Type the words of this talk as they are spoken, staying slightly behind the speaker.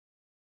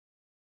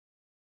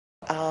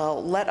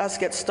let us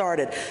get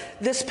started.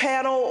 This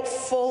panel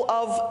full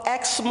of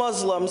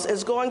ex-Muslims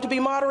is going to be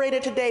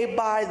moderated today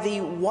by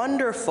the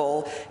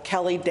wonderful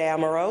Kelly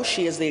Damerow.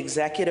 She is the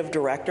executive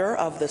director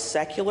of the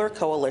Secular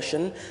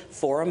Coalition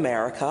for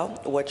America,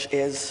 which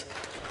is,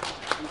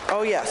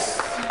 oh yes,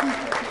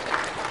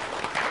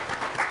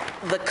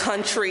 the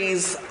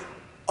country's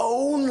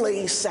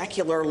only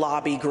secular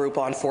lobby group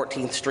on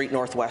 14th Street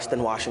Northwest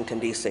in Washington,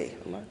 D.C.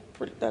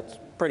 That's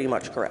pretty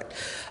much correct.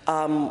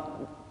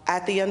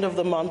 At the end of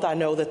the month, I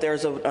know that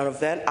there's an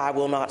event. I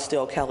will not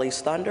steal Kelly's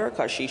thunder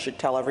because she should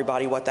tell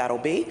everybody what that'll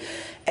be.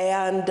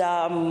 And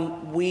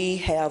we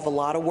have a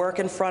lot of work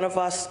in front of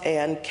us,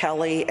 and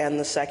Kelly and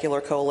the Secular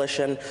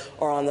Coalition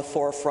are on the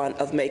forefront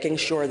of making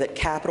sure that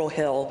Capitol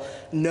Hill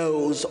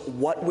knows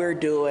what we're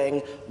doing,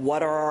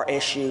 what are our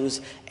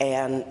issues,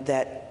 and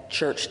that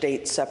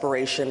church-state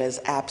separation is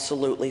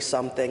absolutely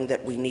something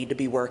that we need to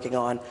be working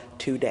on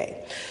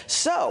today.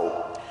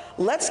 So,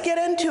 let's get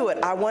into it.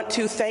 I want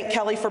to thank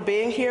Kelly for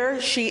being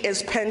here. She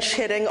is pinch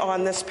hitting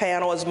on this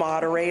panel as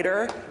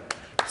moderator.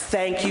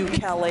 Thank you,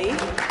 Kelly.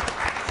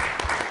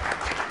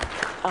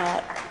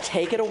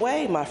 Take it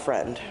away, my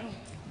friend.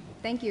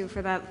 Thank you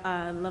for that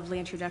lovely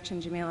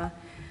introduction, Jamila.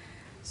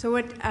 So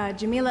what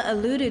Jamila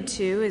alluded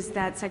to is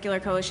that Secular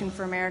Coalition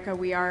for America,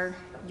 we are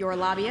your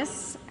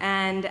lobbyists,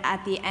 and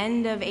at the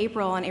end of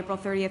April, on April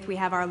 30th, we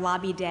have our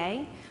Lobby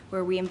Day,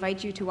 where we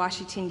invite you to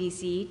Washington,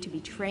 D.C. to be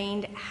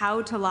trained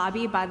how to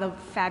lobby by the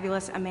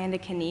fabulous Amanda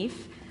Knief,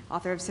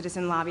 author of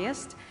Citizen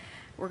Lobbyist.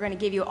 We're going to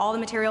give you all the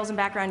materials and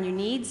background you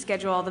need,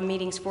 schedule all the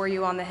meetings for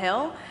you on the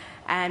Hill,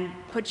 and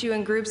put you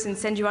in groups and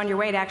send you on your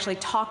way to actually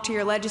talk to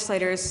your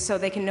legislators so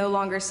they can no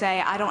longer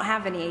say, I don't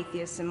have any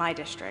atheists in my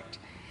district.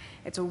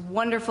 It's a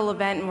wonderful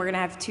event, and we're going to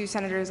have 2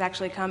 senators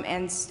actually come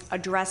and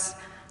address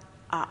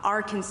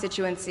our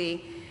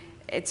constituency.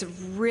 It's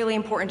really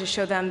important to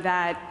show them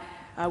that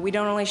we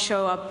don't only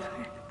show up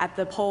at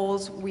the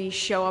polls, we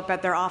show up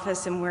at their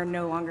office, and we're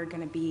no longer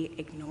going to be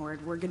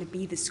ignored. We're going to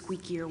be the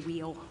squeakier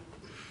wheel.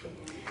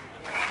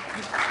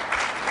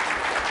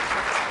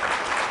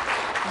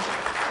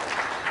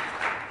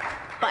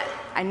 But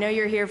I know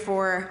you're here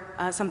for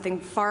something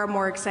far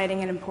more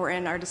exciting and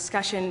important, our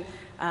discussion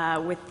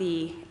with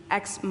the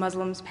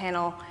ex-Muslims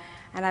panel.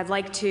 And I'd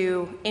like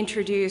to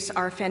introduce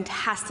our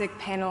fantastic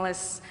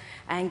panelists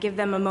and give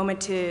them a moment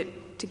to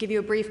give you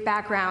a brief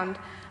background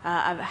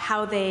of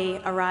how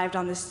they arrived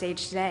on this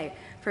stage today.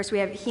 First, we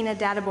have Heina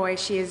Dadabhoy.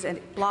 She is a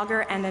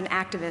blogger and an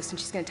activist, and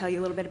she's going to tell you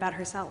a little bit about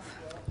herself.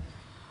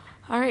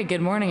 All right,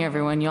 good morning,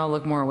 everyone. Y'all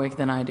look more awake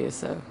than I do,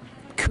 so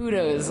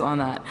kudos on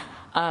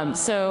that.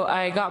 So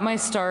I got my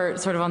start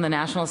sort of on the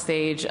national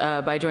stage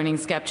by joining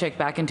Skeptic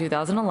back in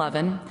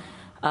 2011.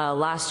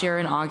 Last year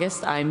in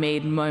August, I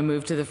made my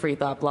move to the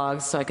Freethought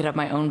Blogs so I could have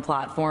my own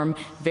platform,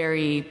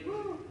 very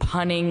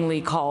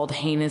punningly called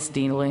Heinous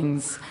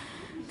Dealings,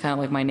 kind of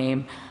like my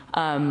name.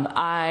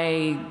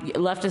 I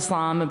left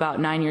Islam about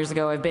 9 years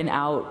ago. I've been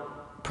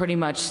out pretty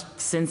much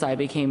since I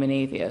became an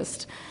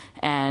atheist.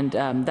 And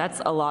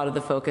that's a lot of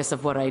the focus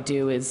of what I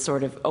do is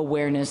sort of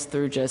awareness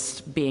through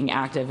just being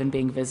active and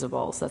being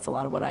visible. So that's a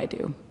lot of what I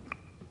do.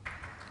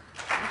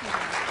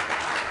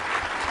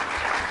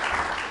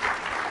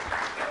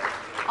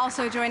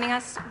 Also joining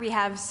us, we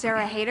have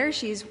Sarah Haider.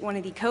 She's one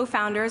of the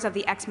co-founders of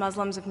the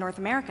Ex-Muslims of North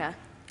America.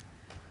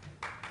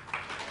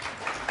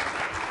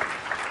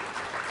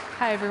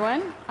 Hi,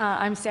 everyone.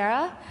 I'm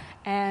Sarah,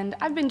 and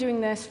I've been doing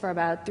this for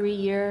about 3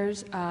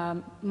 years.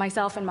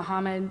 Myself and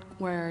Mohammed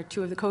were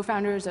 2 of the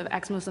co-founders of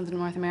Ex-Muslims in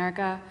North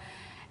America,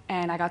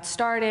 and I got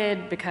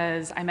started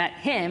because I met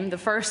him, the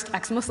first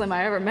ex-Muslim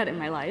I ever met in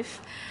my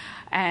life.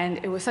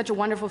 And it was such a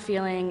wonderful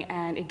feeling,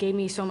 and it gave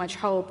me so much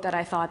hope that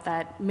I thought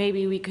that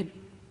maybe we could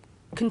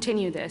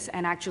continue this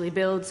and actually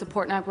build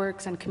support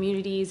networks and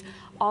communities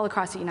all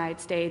across the United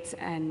States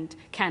and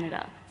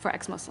Canada for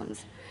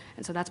ex-Muslims.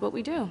 And so that's what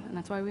we do, and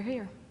that's why we're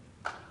here.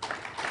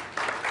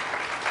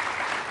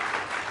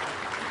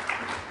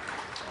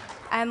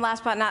 And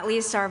last but not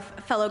least, our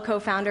fellow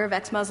co-founder of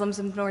Ex-Muslims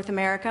of North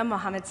America,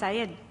 Mohammed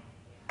Syed.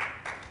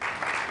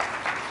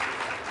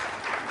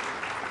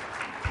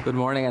 Good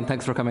morning, and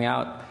thanks for coming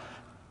out.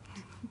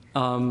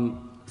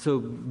 So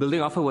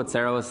building off of what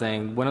Sarah was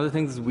saying, one of the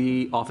things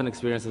we often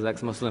experience as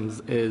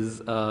ex-Muslims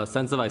is a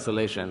sense of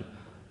isolation.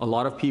 A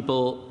lot of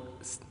people,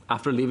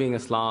 after leaving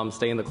Islam,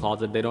 stay in the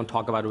closet. They don't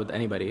talk about it with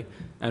anybody.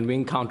 And we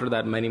encounter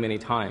that many, many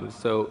times.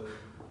 So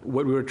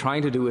what we were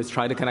trying to do is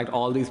try to connect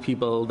all these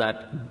people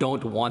that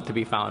don't want to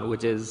be found,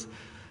 which is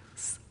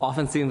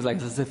often seems like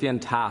a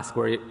Sisyphean task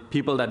where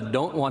people that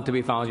don't want to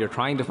be found, you're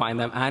trying to find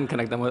them and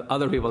connect them with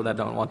other people that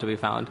don't want to be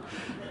found.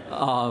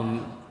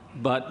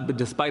 But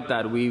despite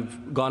that,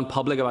 we've gone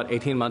public about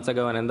 18 months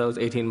ago, and in those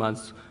 18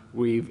 months,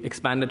 we've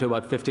expanded to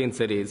about 15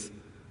 cities.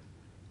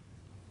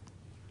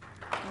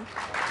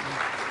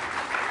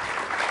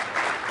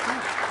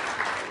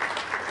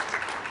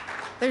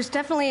 There's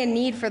definitely a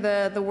need for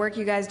the work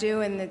you guys do,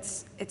 and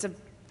it's a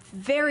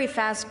very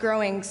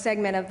fast-growing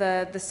segment of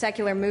the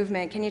secular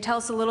movement. Can you tell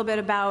us a little bit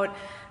about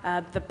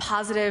the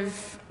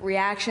positive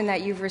reaction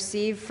that you've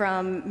received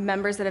from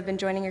members that have been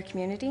joining your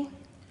community?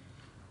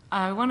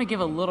 I want to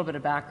give a little bit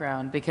of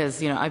background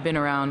because, I've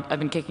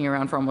been kicking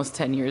around for almost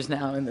 10 years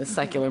now in this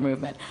secular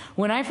movement.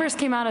 When I first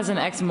came out as an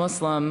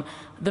ex-Muslim,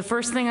 the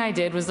first thing I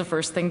did was the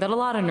first thing that a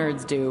lot of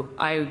nerds do.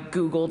 I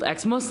Googled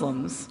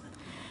ex-Muslims.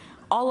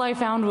 All I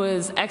found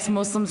was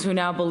ex-Muslims who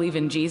now believe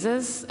in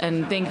Jesus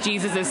and think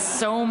Jesus is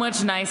so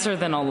much nicer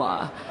than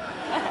Allah.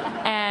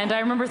 And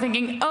I remember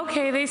thinking,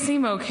 okay, they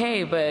seem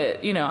okay,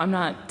 but, I'm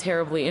not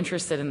terribly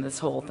interested in this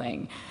whole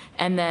thing.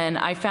 And then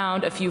I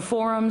found a few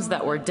forums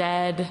that were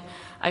dead.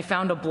 I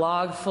found a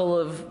blog full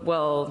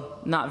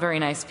of, not very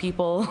nice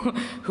people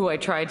who I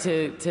tried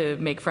to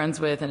make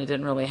friends with, and it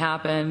didn't really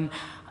happen.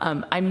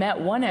 I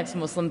met one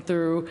ex-Muslim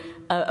through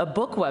a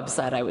book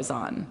website I was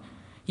on.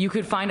 You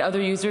could find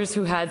other users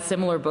who had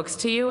similar books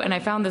to you, and I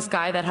found this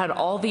guy that had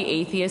all the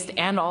atheist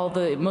and all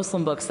the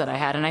Muslim books that I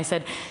had, and I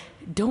said,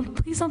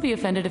 please don't be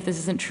offended if this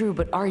isn't true,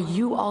 but are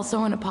you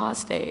also an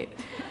apostate?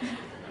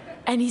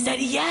 And he said,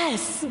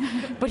 yes,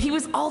 but he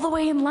was all the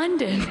way in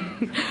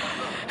London.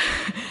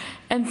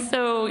 And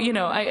so,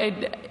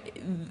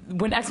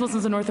 when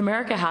ex-Muslims in North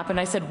America happened,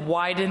 I said,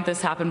 why didn't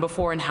this happen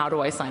before, and how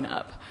do I sign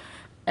up?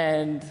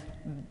 And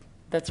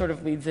that sort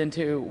of leads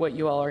into what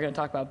you all are going to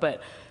talk about.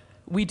 But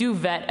we do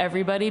vet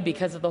everybody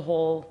because of the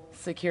whole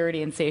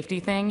security and safety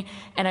thing.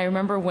 And I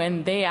remember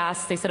when they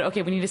said,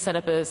 okay, we need to set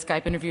up a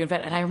Skype interview and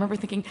vet. And I remember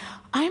thinking,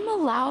 I'm a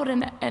loud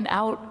and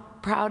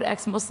out proud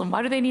ex-Muslim.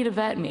 Why do they need to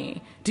vet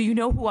me? Do you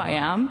know who I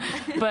am?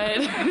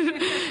 But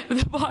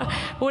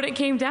what it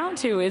came down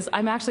to is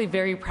I'm actually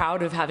very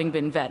proud of having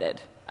been vetted.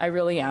 I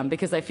really am,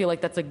 because I feel like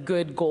that's a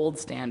good gold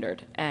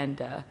standard.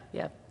 And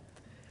yeah.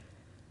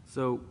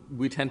 So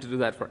we tend to do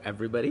that for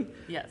everybody.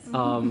 Yes.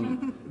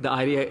 The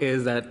idea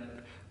is that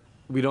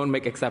we don't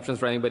make exceptions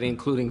for anybody,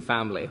 including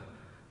family.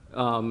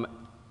 The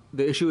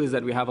issue is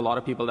that we have a lot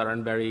of people that are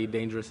in very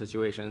dangerous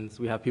situations.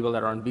 We have people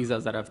that are on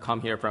visas that have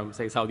come here from,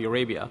 say, Saudi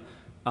Arabia.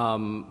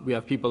 We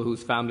have people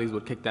whose families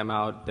would kick them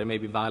out. There may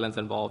be violence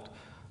involved.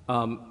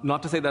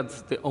 Not to say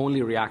that's the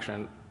only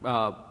reaction.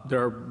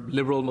 There are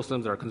liberal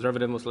Muslims, there are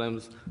conservative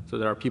Muslims, so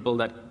there are people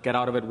that get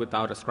out of it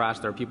without a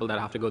scratch. There are people that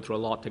have to go through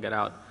a lot to get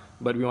out.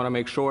 But we want to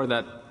make sure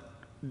that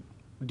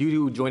due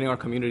to joining our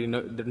community,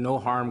 no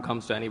harm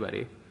comes to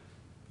anybody.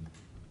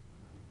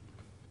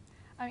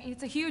 I mean,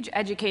 it's a huge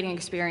educating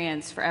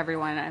experience for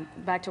everyone. And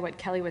back to what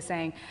Kelly was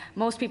saying,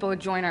 most people would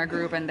join our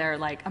group and they're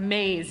like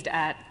amazed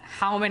at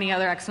how many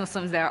other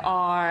ex-Muslims there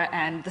are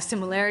and the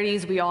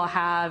similarities we all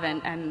have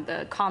and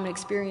the common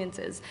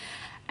experiences.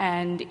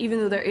 And even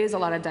though there is a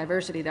lot of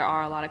diversity, there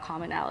are a lot of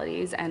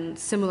commonalities and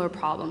similar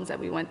problems that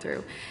we went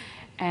through.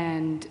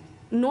 And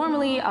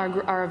normally,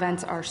 our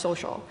events are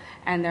social,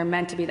 and they're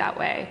meant to be that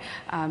way,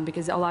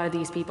 because a lot of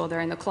these people,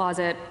 they're in the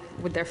closet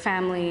with their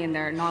family, and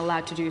they're not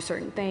allowed to do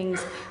certain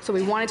things. So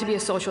we want it to be a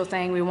social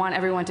thing. We want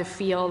everyone to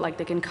feel like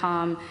they can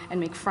come and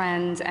make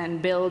friends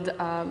and build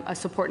a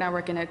support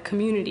network in a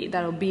community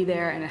that'll be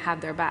there and have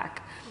their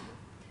back.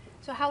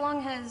 So how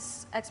long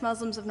has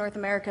Ex-Muslims of North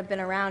America been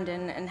around,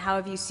 and how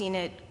have you seen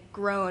it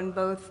grown,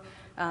 both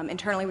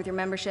internally with your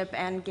membership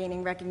and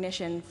gaining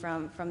recognition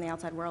from the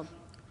outside world?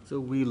 So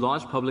we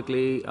launched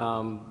publicly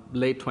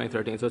late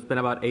 2013, so it's been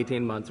about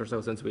 18 months or so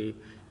since we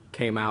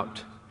came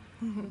out.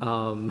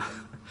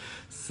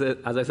 So,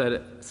 as I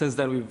said, since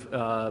then we've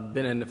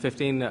been in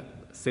 15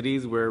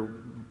 cities. We're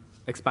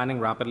expanding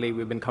rapidly.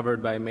 We've been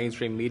covered by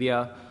mainstream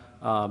media,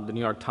 the New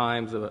York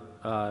Times,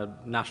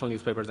 national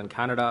newspapers in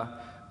Canada.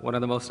 One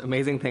of the most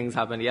amazing things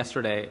happened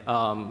yesterday.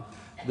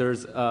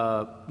 There's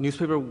a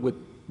newspaper with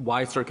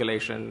wide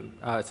circulation.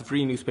 It's a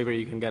free newspaper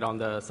you can get on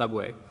the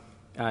subway.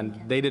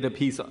 And they did a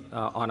piece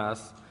on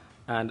us.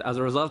 And as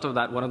a result of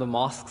that, one of the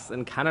mosques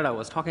in Canada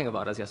was talking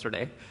about us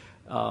yesterday.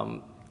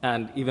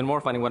 And even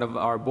more funny, one of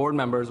our board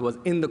members was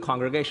in the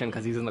congregation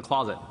because he's in the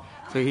closet.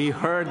 So he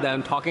heard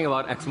them talking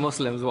about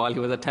ex-Muslims while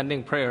he was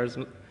attending prayers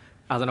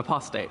as an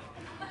apostate.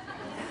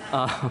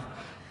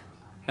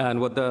 And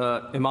what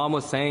the imam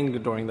was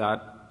saying during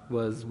that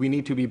was, we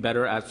need to be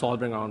better at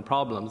solving our own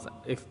problems.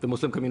 If the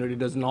Muslim community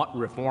does not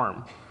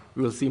reform,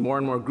 we will see more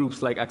and more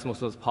groups like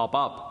ex-Muslims pop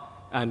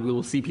up, and we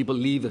will see people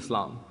leave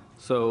Islam.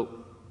 So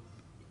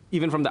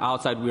even from the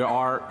outside, we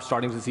are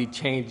starting to see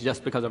change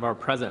just because of our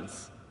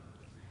presence.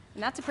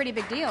 And that's a pretty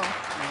big deal.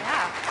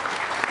 Yeah.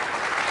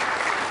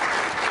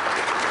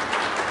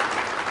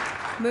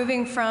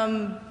 Moving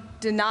from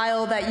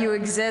denial that you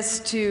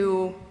exist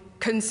to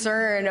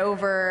concern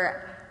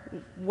over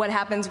what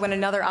happens when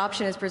another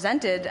option is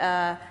presented,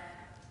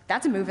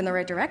 that's a move in the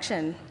right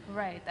direction.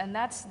 Right, and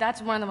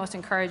that's one of the most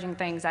encouraging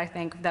things, I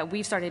think, that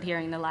we've started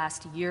hearing in the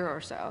last year or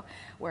so,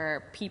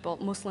 where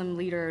Muslim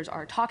leaders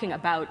are talking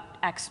about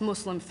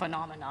ex-Muslim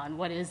phenomenon.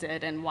 What is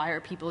it, and why are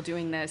people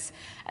doing this?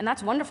 And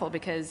that's wonderful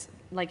because,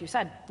 like you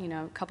said,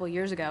 a couple of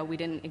years ago, we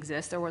didn't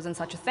exist. There wasn't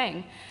such a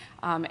thing.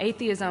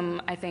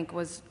 Atheism, I think,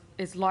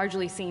 is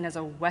largely seen as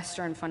a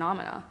Western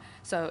phenomena.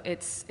 So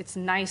it's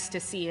nice to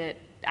see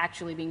it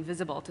actually being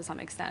visible to some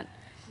extent.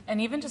 And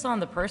even just on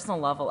the personal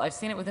level, I've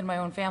seen it within my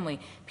own family.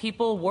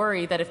 People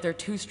worry that if they're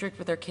too strict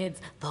with their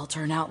kids, they'll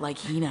turn out like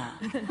Heina.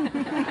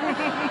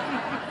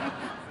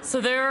 So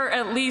there are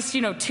at least,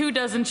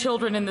 24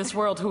 children in this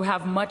world who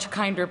have much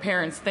kinder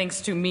parents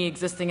thanks to me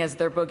existing as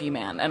their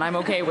boogeyman, and I'm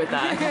okay with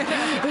that.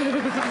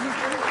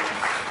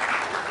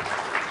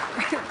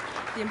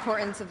 The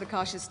importance of the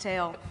cautious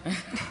tale.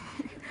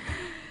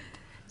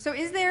 So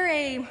is there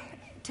a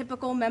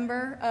typical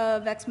member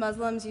of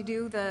ex-Muslims? You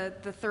do the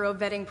thorough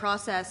vetting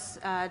process.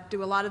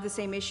 Do a lot of the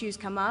same issues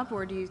come up,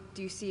 or do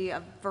you see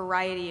a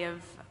variety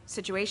of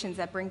situations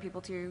that bring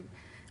people to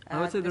I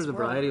would say there's a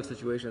variety of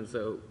situations.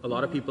 So a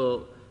lot of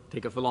people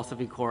take a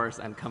philosophy course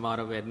and come out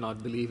of it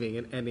not believing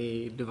in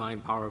any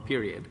divine power,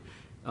 period.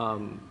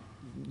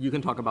 You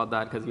can talk about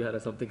that because you had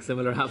something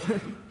similar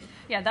happen.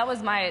 Yeah, that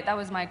was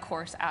my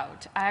course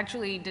out. I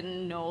actually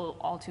didn't know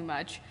all too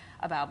much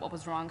about what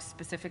was wrong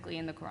specifically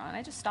in the Quran.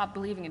 I just stopped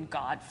believing in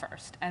God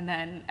first, and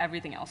then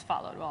everything else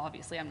followed. Well,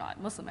 obviously, I'm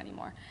not Muslim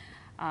anymore.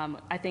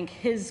 I think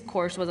his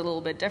course was a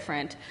little bit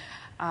different,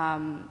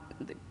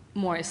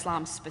 more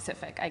Islam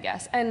specific, I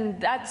guess. And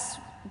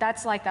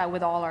that's like that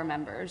with all our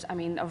members. I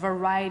mean, a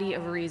variety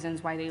of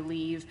reasons why they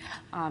leave,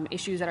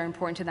 issues that are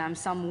important to them.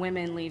 Some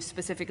women leave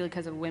specifically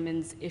because of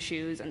women's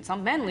issues, and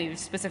some men leave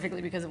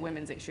specifically because of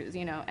women's issues,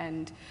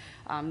 and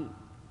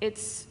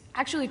it's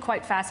actually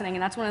quite fascinating,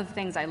 and that's one of the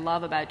things I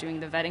love about doing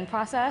the vetting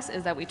process,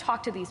 is that we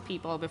talk to these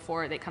people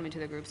before they come into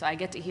the group, so I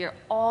get to hear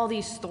all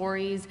these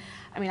stories.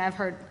 I mean, I've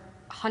heard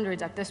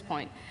hundreds at this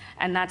point,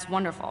 and that's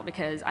wonderful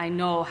because I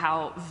know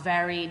how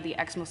varied the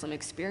ex-Muslim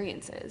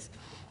experience is.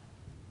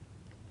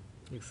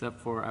 Except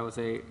for, I would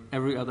say,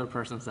 every other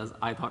person says,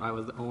 I thought I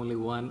was the only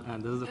one,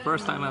 and this is the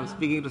first time I'm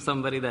speaking to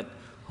somebody that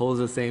holds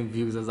the same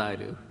views as I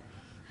do.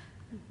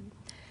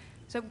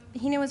 So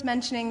Heina was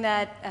mentioning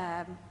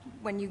that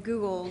when you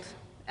Googled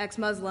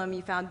ex-Muslim,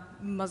 you found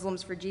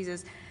Muslims for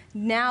Jesus.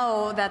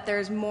 Now that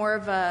there's more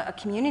of a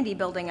community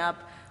building up,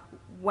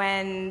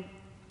 when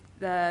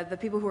the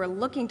people who are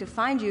looking to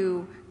find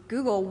you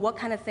Google, what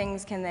kind of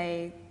things can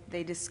they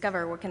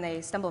discover? What can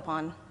they stumble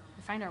upon?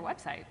 Find our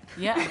website.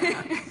 Yeah,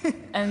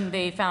 and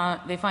they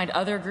find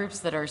other groups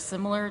that are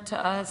similar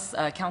to us.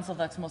 Council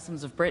of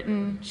Ex-Muslims of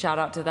Britain, shout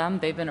out to them.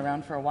 They've been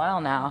around for a while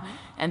now,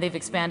 and they've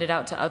expanded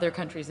out to other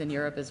countries in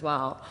Europe as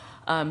well.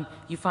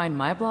 You find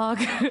my blog,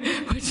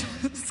 which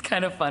is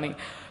kind of funny.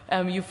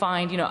 You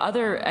find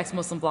other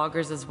ex-Muslim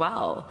bloggers as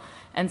well.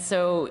 And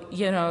so,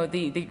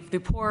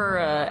 the poor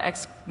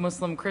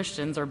ex-Muslim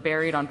Christians are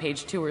buried on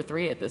page 2 or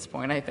 3 at this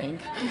point, I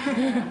think.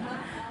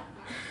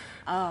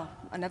 Oh,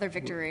 another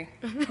victory.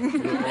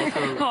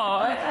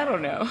 I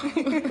don't know.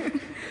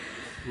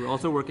 We're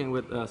also working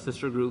with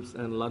sister groups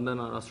in London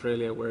and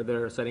Australia where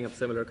they're setting up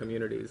similar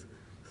communities.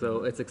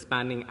 So it's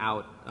expanding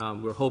out.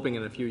 We're hoping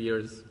in a few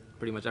years,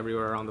 pretty much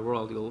everywhere around the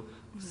world, you'll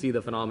see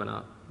the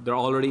phenomena. There are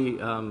already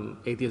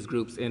atheist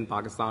groups in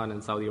Pakistan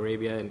and Saudi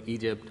Arabia and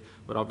Egypt,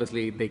 but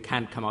obviously they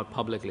can't come out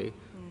publicly.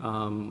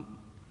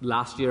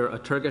 Last year, a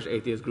Turkish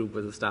atheist group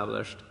was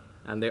established,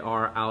 and they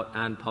are out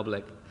and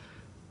public.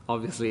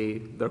 Obviously,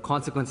 there are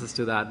consequences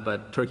to that,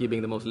 but Turkey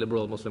being the most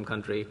liberal Muslim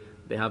country,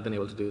 they have been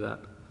able to do that.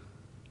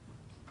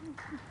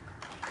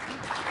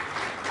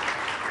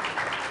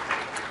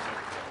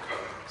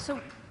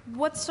 So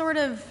what sort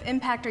of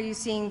impact are you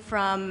seeing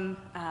from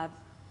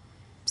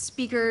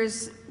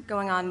speakers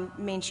going on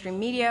mainstream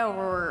media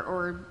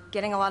or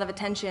getting a lot of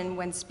attention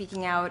when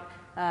speaking out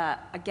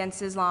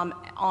against Islam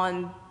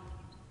on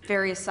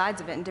various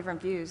sides of it and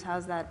different views?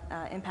 How's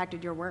that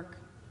impacted your work?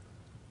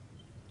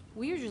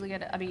 We usually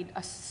get,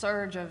 a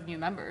surge of new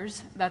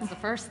members. That's the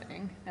first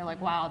thing. They're like,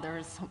 wow,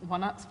 there's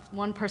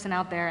one person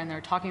out there and they're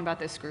talking about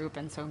this group,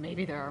 and so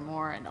maybe there are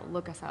more, and they'll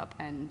look us up,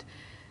 and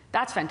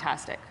that's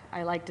fantastic.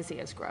 I like to see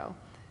us grow.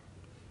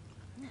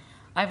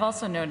 I've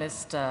also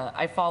noticed,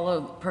 I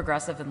follow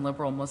progressive and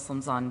liberal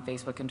Muslims on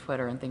Facebook and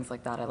Twitter and things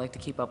like that. I like to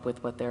keep up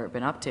with what they've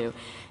been up to.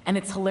 And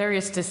it's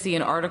hilarious to see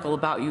an article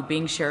about you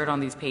being shared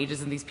on these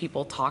pages and these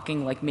people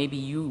talking like maybe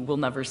you will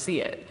never see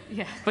it.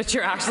 Yeah. But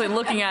you're actually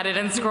looking at it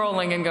and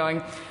scrolling and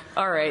going,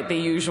 all right, the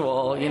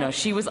usual,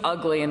 she was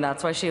ugly and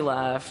that's why she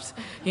left.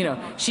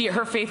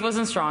 Her faith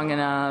wasn't strong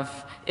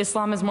enough.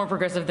 Islam is more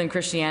progressive than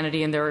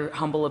Christianity in their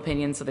humble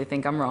opinion, so they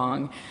think I'm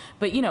wrong.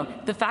 But,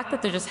 the fact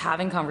that they're just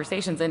having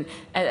conversations, and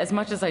as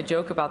much as I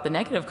joke about the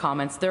negative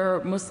comments, there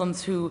are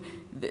Muslims who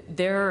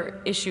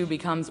their issue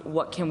becomes,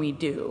 what can we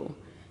do?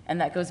 And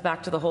that goes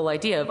back to the whole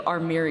idea of our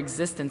mere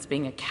existence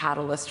being a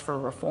catalyst for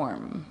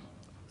reform.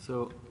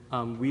 So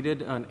we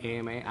did an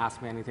AMA,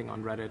 Ask Me Anything,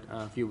 on Reddit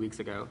a few weeks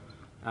ago,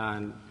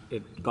 and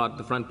it got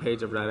the front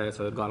page of Reddit,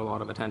 so it got a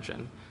lot of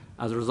attention.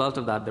 As a result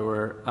of that, there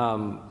were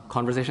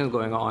conversations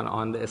going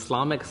on the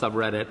Islamic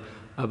subreddit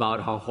about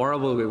how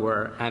horrible we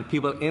were, and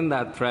people in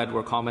that thread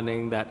were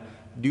commenting that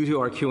due to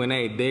our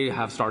Q&A, they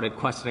have started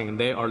questioning and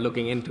they are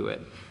looking into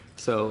it.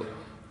 So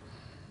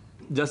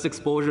just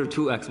exposure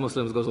to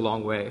ex-Muslims goes a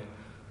long way.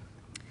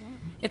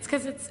 It's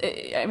because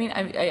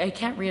I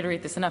can't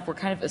reiterate this enough. We're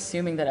kind of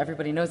assuming that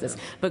everybody knows this.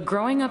 But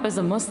growing up as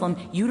a Muslim,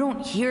 you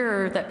don't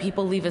hear that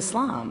people leave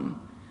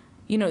Islam.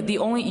 you know,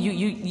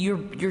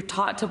 you're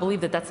taught to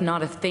believe that that's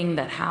not a thing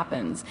that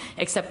happens,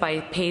 except by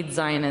paid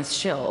Zionist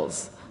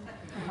shills.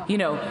 You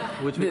know,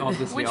 which we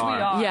obviously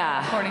are.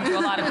 Yeah, according to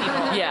a lot of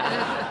people.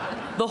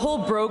 Yeah, the whole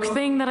broke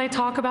thing that I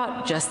talk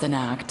about, just an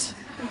act.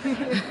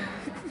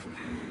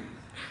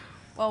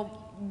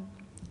 Well,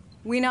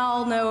 we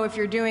all know if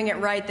you're doing it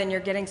right, then you're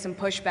getting some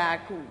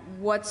pushback.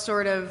 What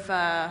sort of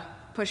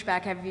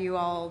pushback have you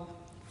all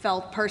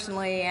felt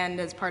personally and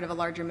as part of a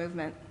larger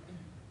movement?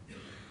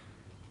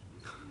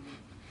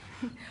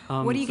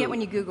 What do you get when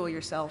you Google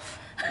yourself?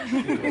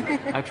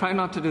 I try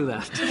not to do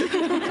that.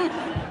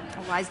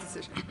 A wise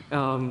decision.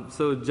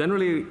 So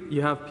generally,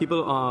 you have people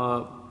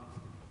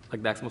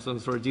like the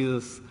ex-Muslims or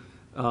Jesus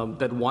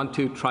that want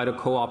to try to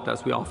co-opt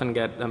us. We often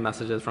get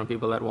messages from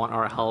people that want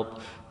our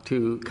help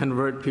to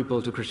convert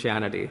people to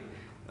Christianity.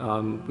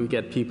 We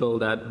get people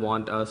that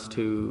want us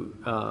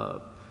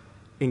to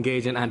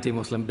engage in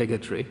anti-Muslim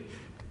bigotry.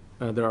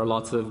 There are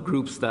lots of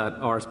groups that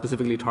are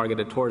specifically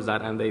targeted towards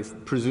that, and they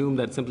presume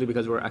that simply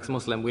because we're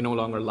ex-Muslim, we no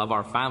longer love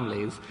our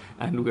families,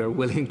 and we're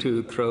willing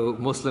to throw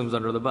Muslims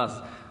under the bus.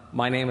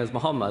 My name is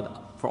Muhammad.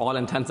 For all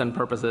intents and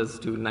purposes,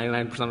 to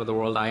 99% of the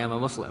world, I am a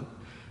Muslim.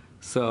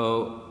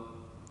 So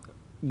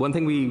one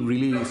thing we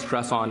really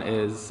stress on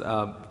is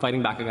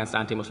fighting back against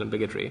anti-Muslim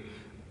bigotry,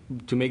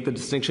 to make the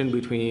distinction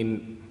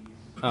between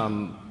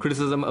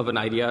criticism of an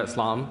idea,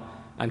 Islam,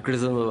 and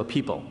criticism of a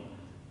people.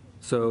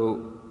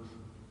 So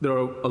there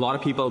are a lot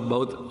of people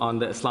both on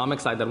the Islamic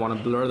side that want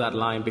to blur that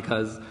line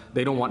because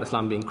they don't want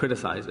Islam being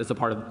criticized. It's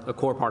a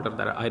core part of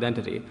their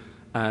identity.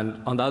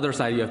 And on the other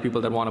side, you have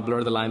people that want to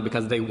blur the line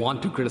because they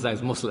want to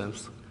criticize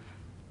Muslims.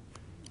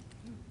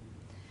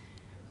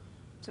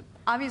 So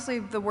obviously,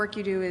 the work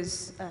you do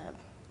is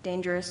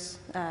dangerous,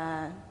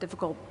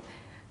 difficult,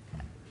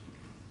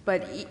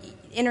 but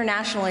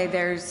internationally,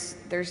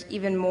 there's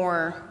even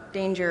more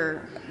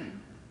danger.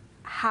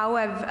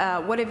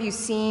 What have you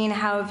seen?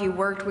 How have you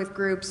worked with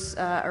groups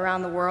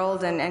around the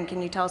world? And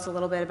can you tell us a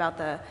little bit about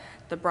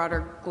the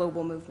broader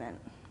global movement?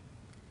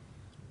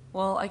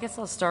 Well, I guess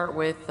I'll start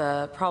with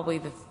probably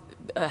the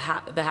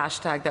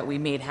hashtag that we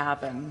made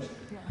happen,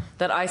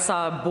 that I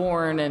saw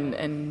born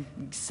and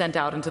sent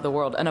out into the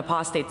world, an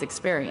apostate's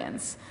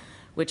experience,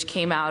 which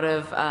came out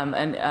of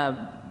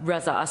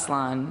Reza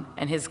Aslan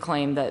and his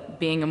claim that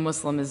being a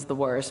Muslim is the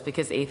worst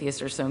because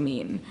atheists are so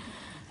mean.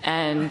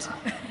 And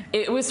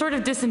it was sort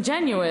of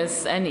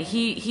disingenuous, and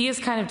he is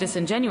kind of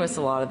disingenuous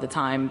a lot of the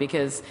time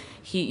because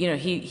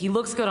he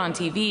looks good on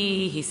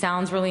TV, he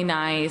sounds really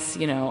nice,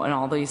 and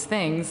all these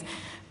things,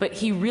 but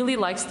he really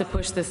likes to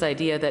push this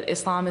idea that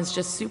Islam is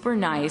just super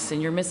nice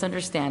and you're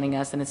misunderstanding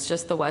us and it's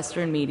just the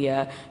Western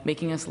media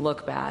making us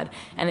look bad,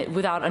 and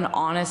without an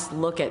honest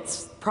look at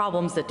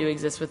problems that do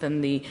exist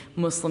within the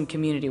Muslim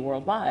community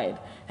worldwide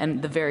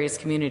and the various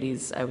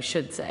communities, I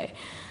should say.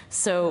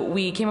 So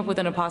we came up with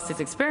an apostate's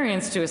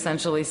experience to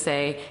essentially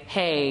say,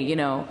 hey,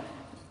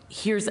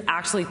 here's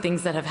actually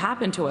things that have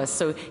happened to us.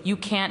 So you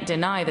can't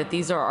deny that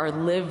these are our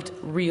lived,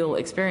 real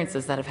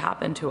experiences that have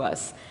happened to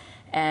us.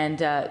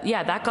 And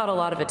yeah, that got a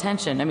lot of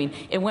attention. I mean,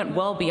 it went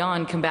well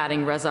beyond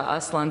combating Reza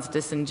Aslan's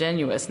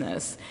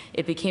disingenuousness.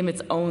 It became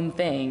its own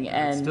thing.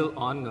 And it's still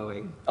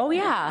ongoing. Oh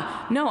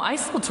yeah. No, I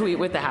still tweet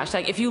with the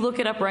hashtag. If you look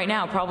it up right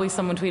now, probably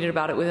someone tweeted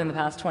about it within the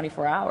past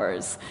 24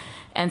 hours.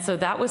 And so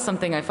that was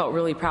something I felt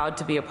really proud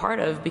to be a part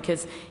of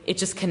because it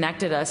just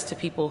connected us to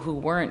people who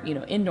weren't,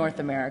 in North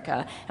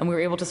America. And we were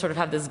able to sort of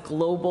have this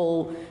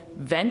global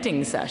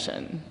venting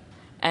session.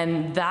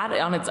 And that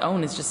on its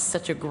own is just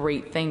such a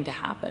great thing to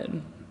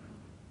happen.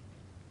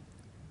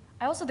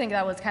 I also think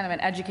that was kind of an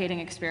educating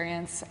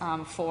experience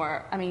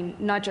for,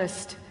 not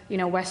just,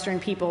 Western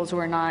peoples who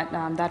are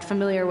not that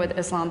familiar with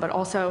Islam, but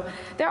also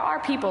there are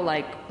people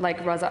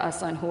like Reza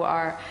Aslan who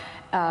are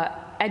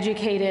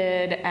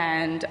educated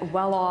and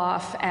well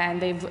off,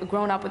 and they've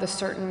grown up with a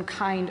certain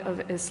kind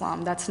of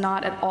Islam. That's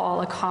not at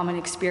all a common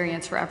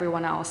experience for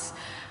everyone else.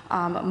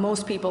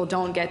 Most people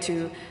don't get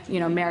to,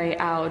 marry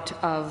out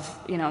of,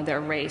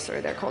 their race or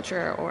their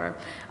culture, or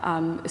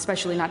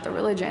especially not the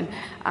religion.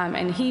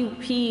 And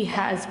he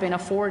has been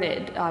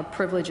afforded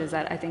privileges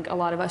that I think a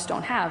lot of us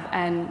don't have.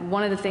 And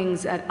one of the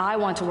things that I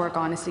want to work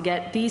on is to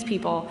get these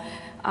people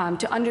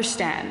to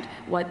understand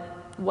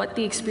what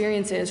the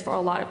experience is for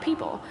a lot of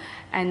people.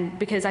 And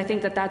because I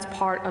think that that's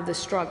part of the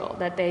struggle,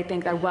 that they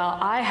think that, well,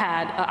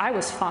 I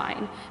was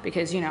fine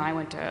because,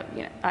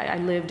 I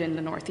lived in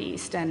the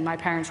Northeast and my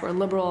parents were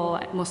liberal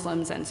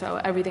Muslims, and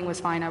so everything was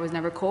fine. I was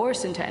never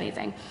coerced into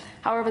anything.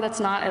 However, that's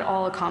not at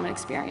all a common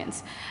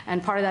experience.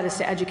 And part of that is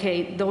to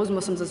educate those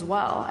Muslims as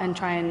well and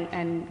try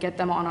and get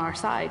them on our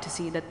side to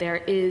see that there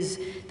is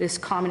this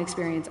common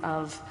experience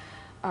of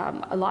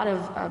a lot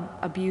of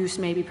abuse,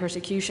 maybe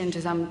persecution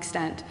to some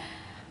extent.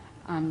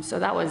 So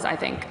that was, I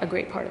think, a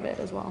great part of it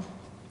as well.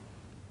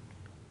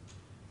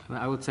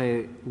 I would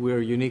say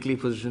we're uniquely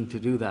positioned to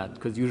do that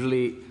because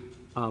usually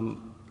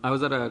I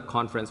was at a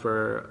conference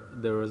where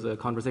there was a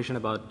conversation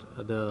about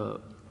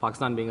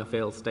Pakistan being a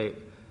failed state,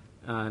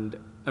 and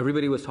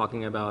everybody was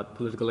talking about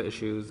political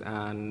issues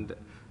and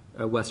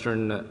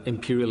Western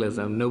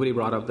imperialism. Nobody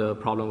brought up the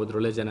problem with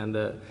religion and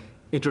the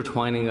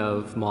intertwining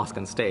of mosque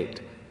and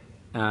state.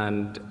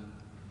 And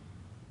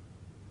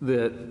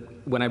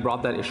when I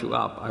brought that issue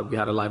up, we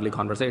had a lively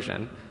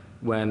conversation.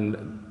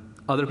 When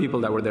other people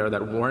that were there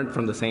that weren't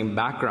from the same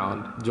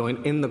background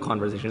joined in the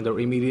conversation, they were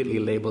immediately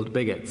labeled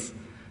bigots.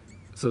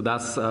 So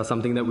that's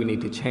something that we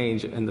need to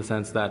change, in the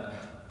sense that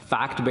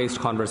fact-based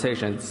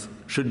conversations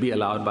should be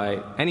allowed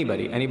by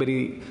anybody.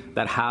 Anybody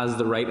that has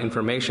the right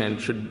information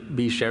should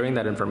be sharing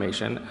that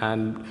information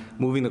and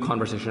moving the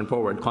conversation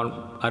forward.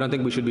 I don't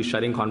think we should be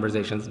shutting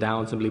conversations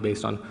down simply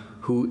based on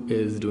who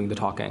is doing the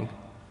talking.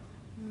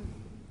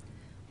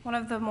 One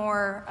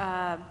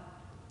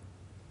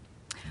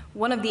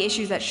of the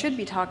issues that should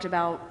be talked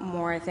about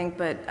more, I think,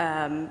 but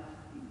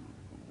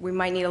we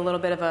might need a little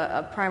bit of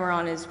a primer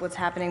on, is what's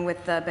happening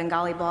with the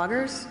Bengali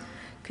bloggers.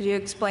 Could you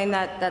explain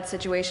that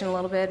situation a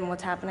little bit and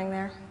what's happening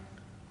there?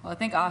 Well, I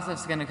think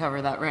Asif's going to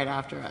cover that right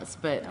after us.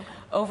 But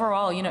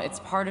overall, it's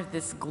part of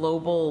this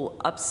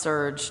global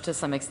upsurge to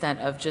some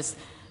extent of just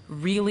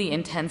really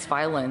intense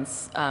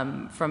violence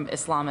from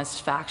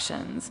Islamist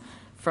factions,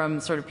 from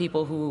sort of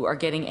people who are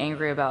getting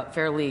angry about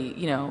fairly,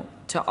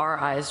 to our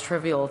eyes,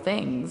 trivial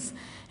things.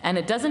 And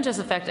it doesn't just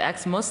affect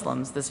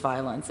ex-Muslims, this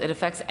violence. It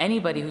affects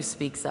anybody who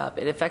speaks up.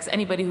 It affects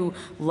anybody who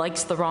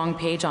likes the wrong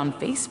page on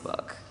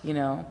Facebook,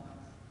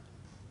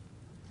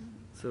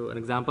 So an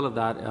example of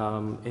that,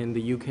 in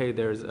the UK,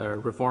 there's a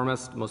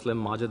reformist Muslim,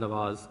 Majid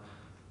Nawaz,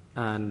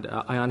 and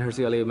Ayan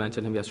Hirsi Ali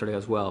mentioned him yesterday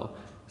as well.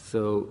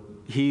 So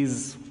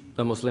he's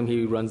a Muslim.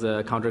 He runs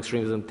a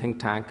counter-extremism think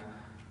tank.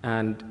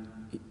 And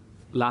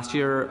last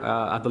year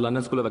at the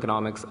London School of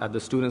Economics, at the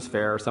Students'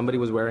 Fair, somebody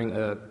was wearing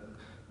a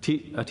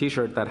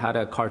T-shirt that had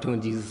a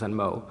cartoon Jesus and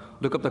Mo.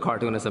 Look up the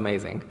cartoon, it's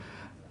amazing.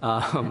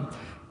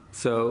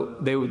 So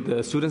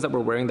the students that were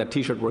wearing that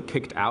T-shirt were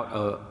kicked out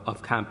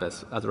of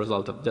campus as a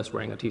result of just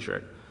wearing a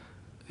T-shirt.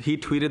 He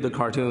tweeted the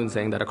cartoon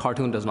saying that a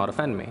cartoon does not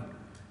offend me.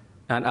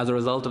 And as a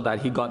result of that,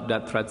 he got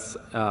death threats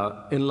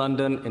in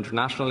London,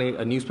 internationally.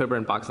 A newspaper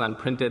in Pakistan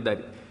printed that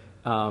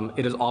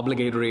it is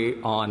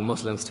obligatory on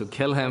Muslims to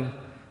kill him.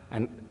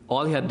 And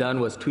all he had done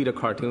was tweet a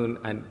cartoon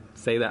and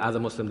say that as a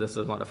Muslim, this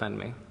does not offend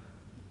me.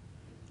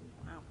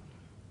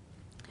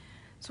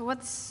 So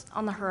what's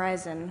on the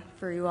horizon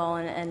for you all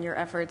and your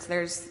efforts?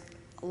 There's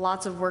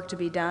lots of work to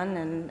be done,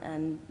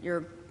 and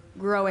you're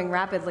growing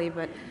rapidly,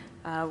 but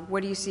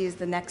what do you see as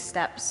the next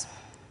steps?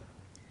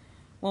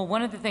 Well,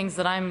 one of the things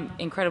that I'm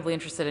incredibly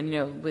interested in,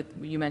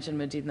 you mentioned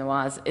Majid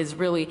Nawaz, is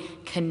really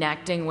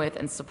connecting with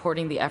and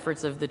supporting the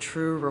efforts of the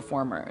true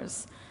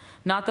reformers.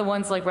 Not the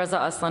ones like Reza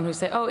Aslan who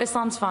say, oh,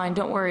 Islam's fine,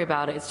 don't worry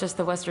about it, it's just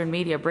the Western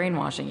media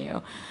brainwashing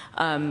you.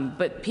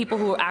 But people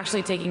who are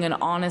actually taking an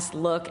honest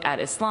look at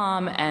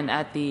Islam and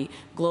at the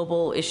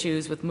global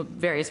issues with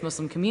various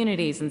Muslim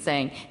communities and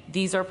saying,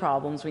 these are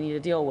problems, we need to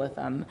deal with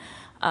them.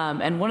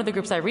 And one of the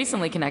groups I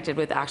recently connected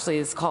with actually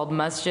is called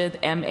Masjid,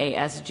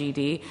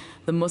 M-A-S-G-D,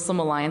 the Muslim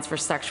Alliance for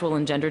Sexual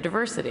and Gender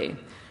Diversity,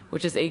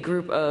 which is a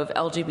group of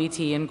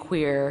LGBT and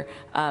queer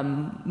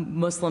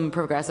Muslim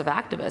progressive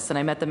activists. And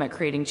I met them at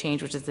Creating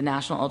Change, which is the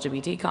National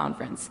LGBT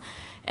Conference.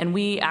 And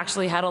we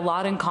actually had a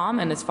lot in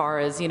common as far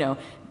as,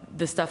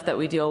 the stuff that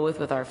we deal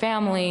with our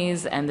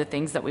families and the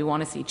things that we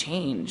want to see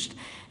changed.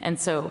 And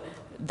so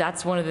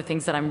that's one of the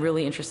things that I'm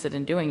really interested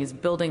in doing, is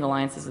building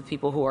alliances with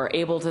people who are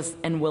able to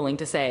and willing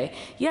to say,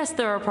 yes,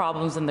 there are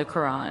problems in the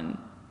Quran.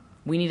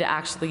 We need to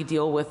actually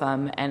deal with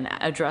them and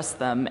address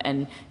them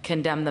and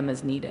condemn them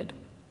as needed.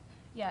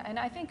 Yeah, and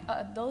I think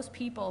those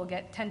people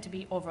tend to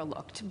be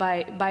overlooked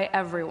by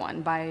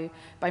everyone, by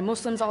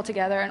Muslims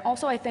altogether, and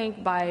also I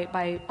think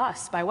by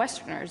us, by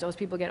Westerners. Those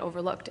people get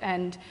overlooked,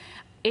 and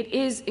it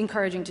is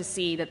encouraging to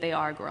see that they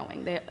are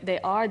growing. They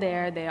are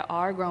there, they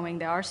are growing,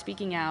 they are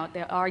speaking out,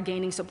 they are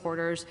gaining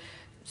supporters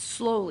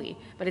slowly,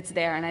 but it's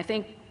there. And I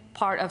think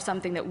part of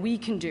something that we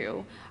can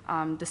do,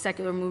 the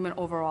secular movement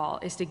overall,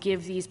 is to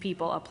give these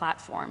people a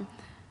platform.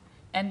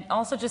 And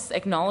also just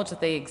acknowledge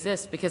that they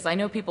exist, because I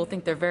know people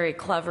think they're very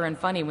clever and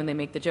funny when they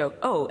make the joke,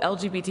 oh,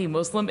 LGBT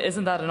Muslim,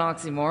 isn't that an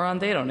oxymoron?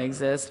 They don't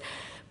exist.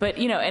 But,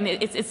 and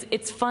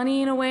it's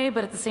funny in a way,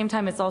 but at the same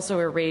time, it's also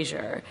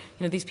erasure.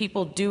 These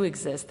people do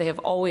exist. They have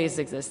always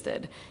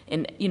existed.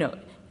 And,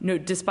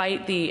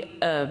 despite the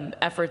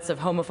efforts of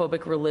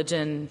homophobic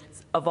religion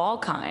of all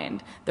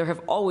kind, there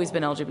have always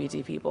been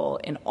LGBT people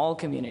in all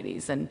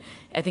communities. And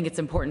I think it's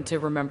important to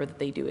remember that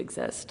they do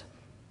exist.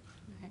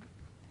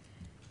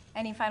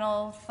 Any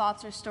final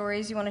thoughts or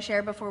stories you want to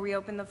share before we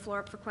open the floor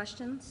up for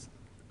questions?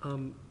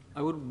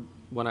 I would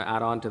want to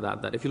add on to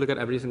that if you look at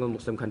every single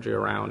Muslim country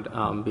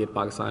around, be it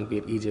Pakistan, be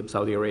it Egypt,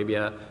 Saudi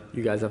Arabia,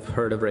 you guys have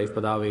heard of Raif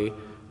Badawi.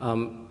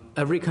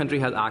 Every country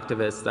has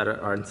activists that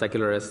are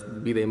secularists,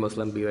 be they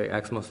Muslim, be they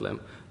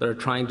ex-Muslim, that are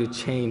trying to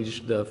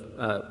change the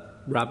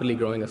rapidly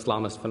growing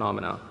Islamist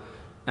phenomena.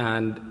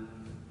 And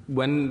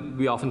when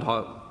we often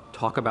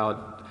talk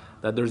about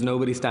that there's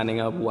nobody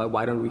standing up,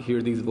 why don't we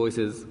hear these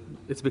voices?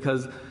 It's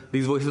because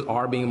these voices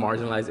are being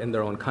marginalized in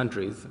their own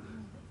countries.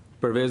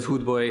 Pervez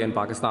Hoodboy in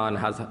Pakistan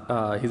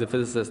he's a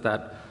physicist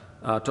that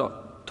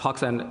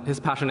talks, and his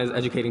passion is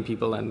educating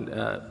people and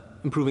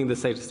improving the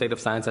state of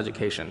science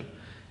education.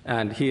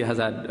 And he has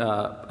had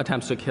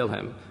attempts to kill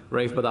him.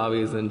 Raif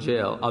Badawi is in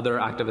jail. Other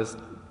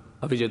activist,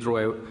 Avijit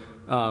Roy,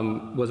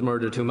 was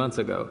murdered 2 months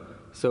ago.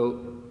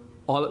 So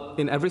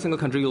in every single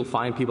country, you'll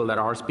find people that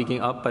are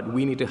speaking up, but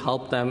we need to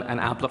help them and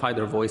amplify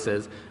their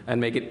voices and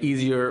make it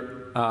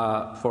easier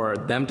for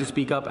them to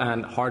speak up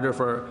and harder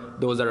for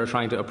those that are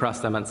trying to oppress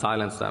them and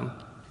silence them.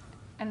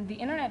 And the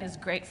internet is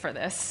great for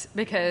this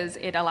because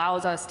it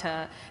allows us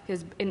to,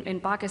 because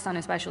in Pakistan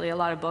especially, a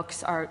lot of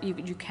books are,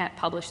 you can't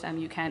publish them,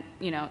 you can't,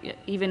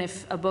 even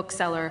if a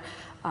bookseller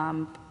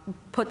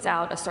puts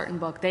out a certain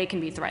book, they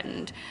can be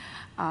threatened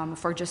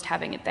for just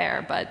having it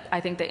there. But I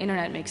think the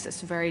internet makes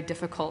this a very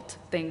difficult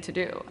thing to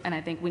do. And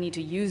I think we need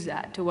to use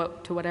that to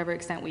whatever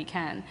extent we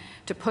can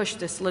to push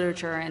this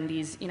literature and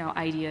these,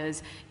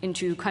 ideas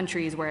into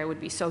countries where it would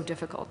be so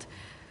difficult.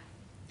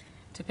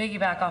 To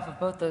piggyback off of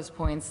both those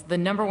points, the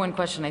number one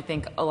question I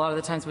think a lot of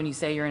the times when you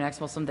say you're an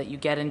ex-Muslim that you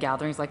get in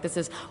gatherings like this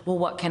is, well,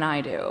 what can I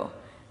do?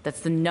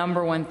 That's the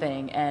number one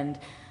thing. And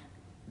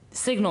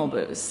signal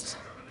boost.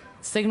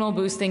 Signal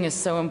boosting is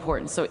so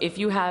important. So if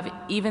you have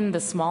even the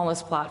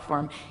smallest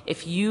platform,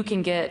 if you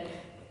can get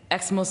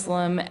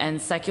ex-Muslim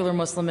and secular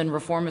Muslim and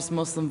reformist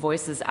Muslim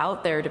voices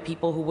out there to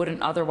people who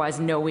wouldn't otherwise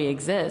know we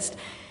exist,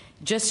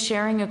 just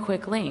sharing a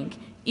quick link,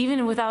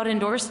 even without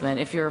endorsement,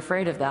 if you're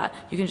afraid of that,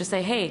 you can just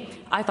say, hey,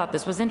 I thought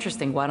this was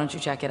interesting, why don't you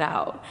check it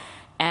out?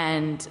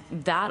 And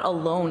that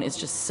alone is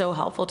just so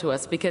helpful to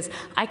us because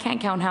I can't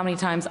count how many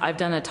times I've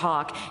done a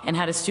talk and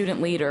had a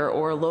student leader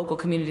or a local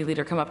community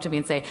leader come up to me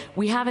and say,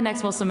 we have an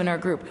ex-Muslim in our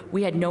group.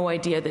 We had no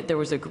idea that there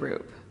was a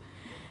group.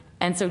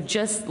 And so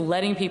just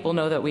letting people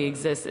know that we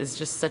exist is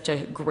just such a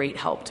great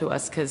help to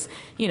us because,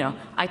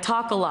 I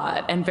talk a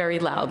lot and very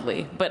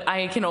loudly, but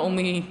I can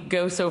only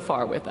go so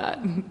far with that.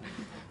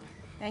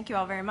 Thank you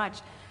all very much.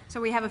 So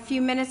we have a few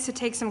minutes to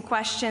take some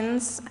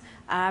questions.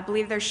 I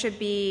believe there should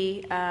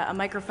be a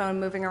microphone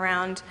moving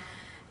around.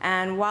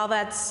 And while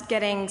that's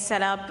getting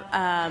set up,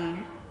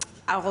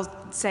 I will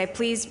say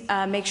please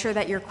make sure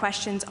that your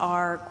questions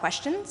are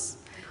questions.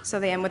 So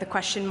they end with a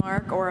question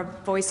mark or a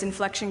voice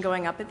inflection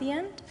going up at the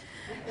end.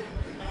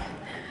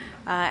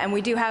 And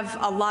we do have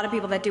a lot of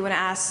people that do want to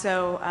ask,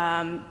 so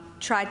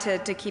try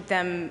to keep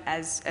them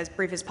as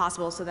brief as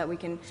possible so that we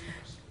can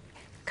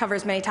cover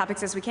as many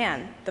topics as we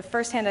can. The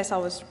first hand I saw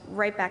was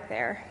right back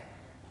there,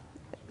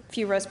 a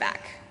few rows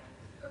back.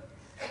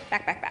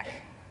 Back.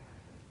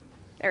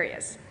 There he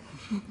is.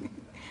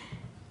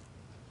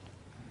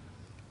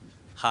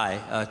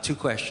 Hi, two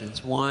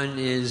questions. One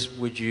is,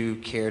 would you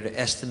care to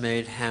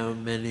estimate how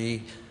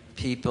many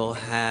people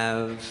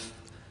have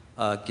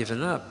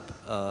given up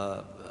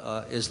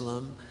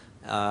Islam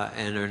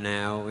and are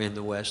now in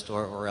the West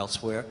or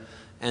elsewhere?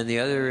 And the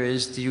other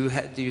is, do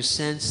you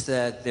sense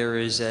that there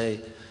is a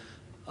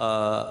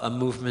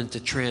movement to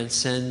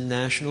transcend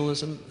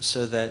nationalism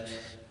so that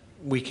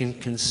we can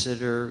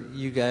consider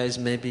you guys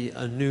maybe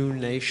a new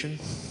nation?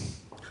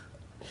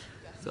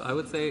 So I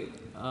would say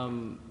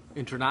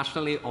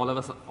internationally, all of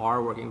us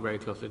are working very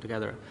closely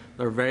together.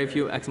 There are very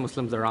few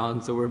ex-Muslims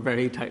around, so we're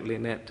very tightly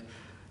knit.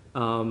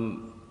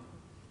 Then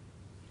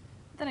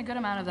a good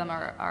amount of them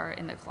are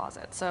in the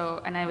closet.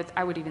 So, and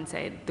I would even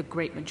say the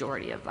great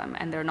majority of them,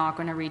 and they're not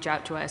going to reach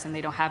out to us, and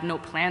they don't have no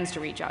plans to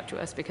reach out to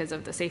us because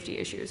of the safety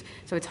issues.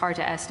 So it's hard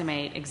to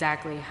estimate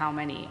exactly how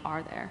many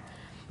are there.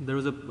 There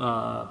was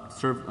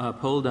a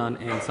poll done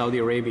in Saudi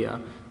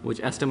Arabia, which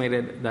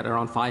estimated that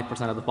around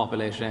 5% of the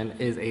population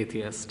is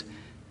atheist.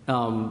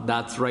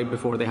 That's right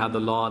before they had the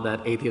law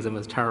that atheism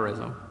is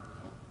terrorism.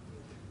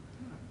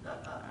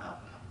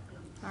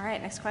 All right,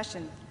 next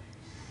question.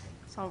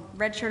 So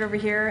red shirt over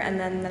here, and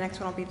then the next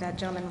one will be that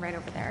gentleman right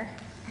over there.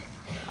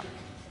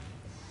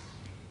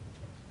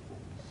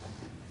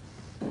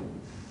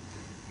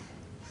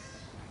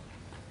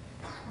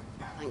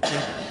 Thank you.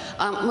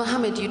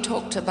 Mohammed, you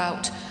talked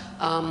about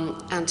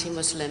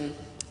anti-Muslim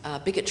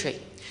bigotry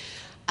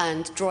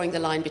and drawing the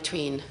line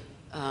between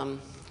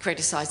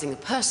criticizing the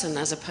person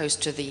as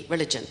opposed to the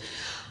religion.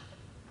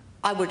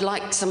 I would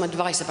like some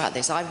advice about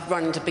this. I've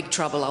run into big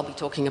trouble, I'll be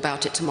talking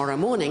about it tomorrow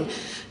morning.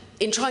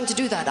 In trying to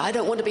do that, I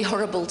don't want to be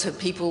horrible to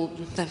people,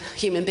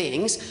 human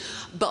beings,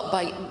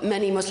 but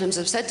many Muslims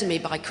have said to me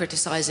by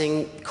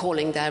criticizing,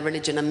 calling their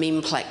religion a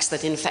memeplex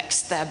that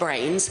infects their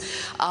brains,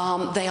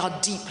 they are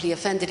deeply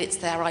offended. It's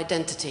their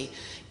identity.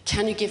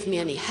 Can you give me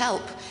any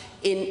help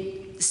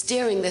in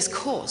steering this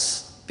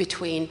course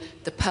between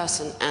the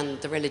person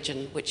and the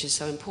religion, which is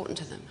so important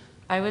to them?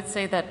 I would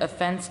say that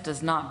offense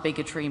does not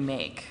bigotry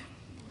make.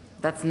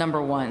 That's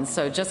number one.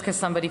 So just because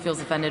somebody feels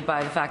offended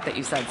by the fact that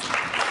you said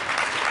something.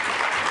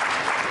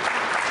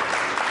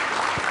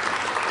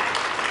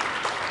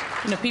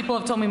 People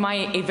have told me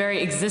my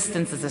very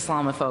existence is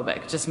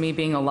Islamophobic, just me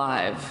being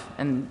alive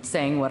and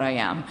saying what I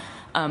am.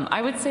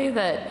 I would say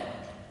that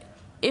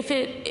if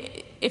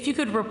you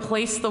could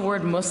replace the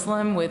word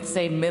Muslim with,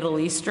 say, Middle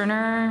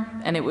Easterner,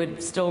 and it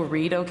would still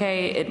read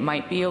okay, it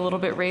might be a little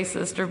bit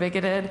racist or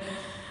bigoted.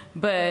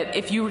 But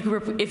if you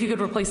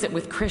could replace it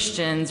with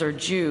Christians or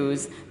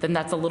Jews, then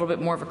that's a little bit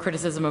more of a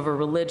criticism of a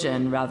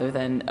religion rather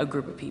than a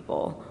group of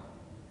people.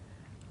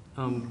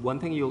 One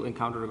thing you'll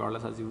encounter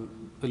regardless, as you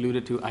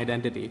alluded to,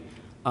 identity.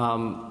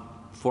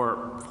 For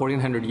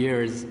 1400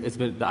 years, it's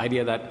been the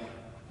idea that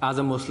as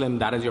a Muslim,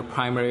 that is your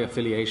primary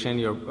affiliation,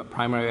 your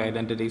primary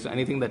identity. So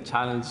anything that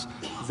challenges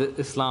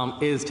Islam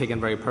is taken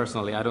very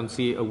personally. I don't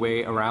see a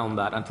way around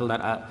that until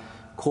that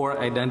core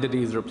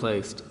identity is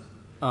replaced.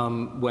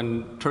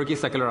 When Turkey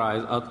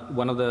secularized,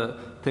 one of the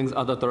things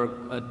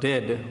Ataturk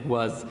did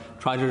was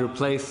try to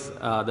replace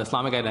the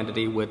Islamic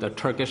identity with a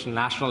Turkish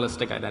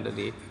nationalistic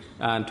identity.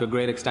 And to a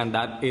great extent,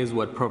 that is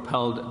what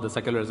propelled the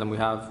secularism we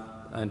have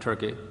in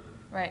Turkey.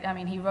 Right. I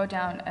mean, he wrote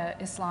down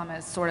Islam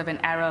as sort of an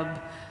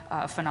Arab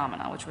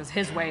phenomenon, which was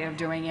his way of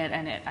doing it,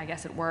 and I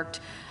guess it worked.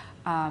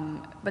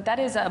 But that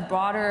is a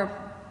broader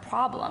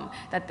problem.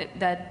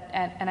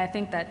 And I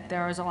think that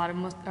there are a lot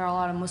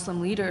of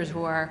Muslim leaders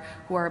who are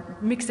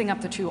mixing up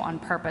the two on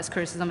purpose: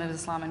 criticism of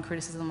Islam and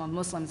criticism of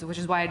Muslims, which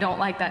is why I don't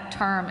like that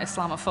term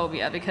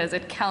Islamophobia, because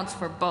it counts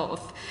for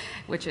both,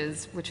 which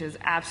is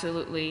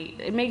absolutely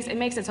it makes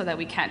it so that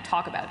we can't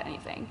talk about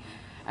anything,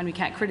 and we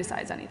can't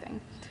criticize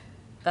anything.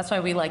 That's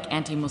why we like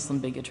anti-Muslim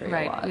bigotry a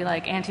lot. Right, we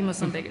like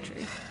anti-Muslim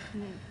bigotry.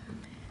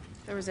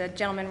 There was a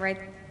gentleman right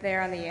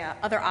there on the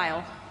other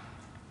aisle.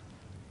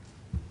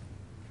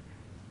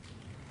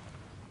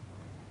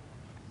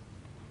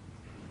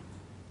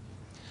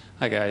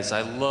 Hi guys,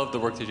 I love the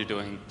work that you're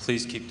doing.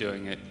 Please keep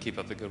doing it. Keep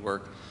up the good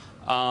work.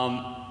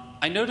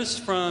 I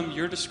noticed from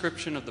your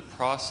description of the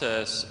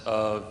process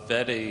of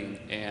vetting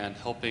and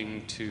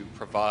helping to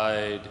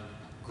provide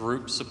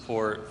group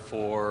support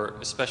for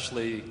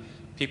especially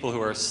people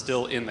who are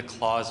still in the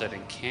closet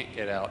and can't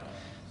get out,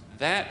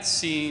 that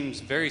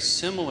seems very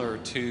similar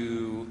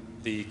to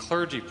the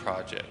Clergy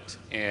Project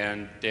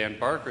and Dan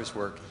Barker's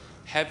work.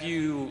 Have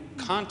you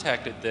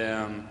contacted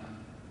them?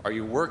 Are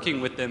you working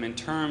with them in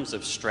terms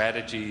of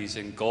strategies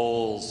and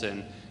goals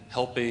and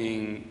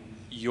helping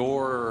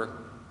your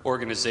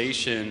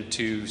organization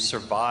to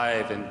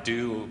survive and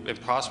do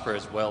and prosper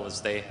as well as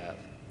they have?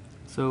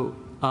 So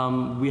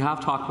we have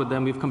talked with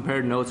them. We've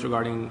compared notes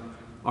regarding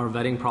our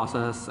vetting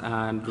process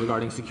and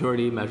regarding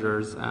security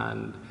measures,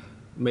 and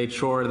made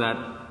sure that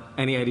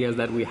any ideas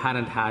that we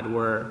hadn't had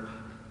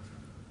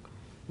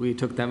we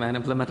took them and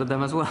implemented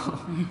them as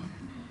well.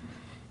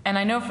 And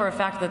I know for a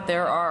fact that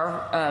there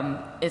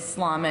are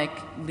Islamic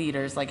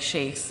leaders like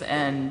sheikhs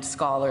and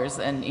scholars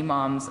and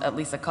imams, at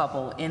least a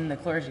couple, in the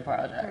Clergy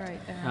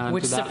Project,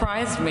 which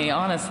surprised me,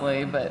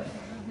 honestly. But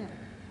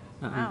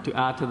to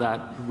add to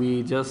that,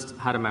 we just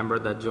had a member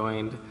that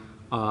joined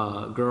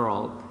a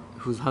girl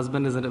whose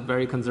husband is a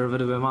very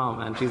conservative imam,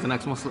 and she's an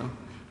ex-Muslim.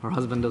 Her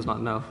husband does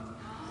not know.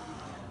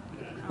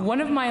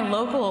 One of my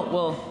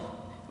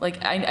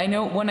I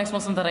know one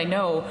ex-Muslim that I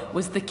know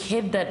was the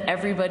kid that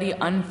everybody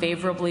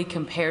unfavorably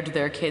compared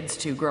their kids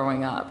to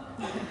growing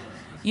up.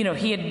 You know,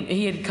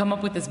 he had come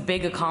up with this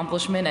big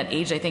accomplishment at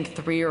age, I think,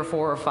 3 or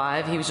 4 or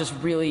 5. He was just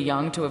really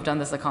young to have done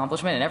this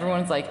accomplishment, and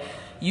everyone's like,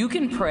 you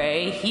can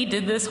pray, he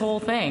did this whole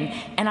thing.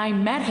 And I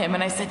met him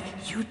and I said,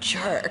 you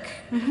jerk.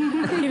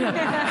 You know,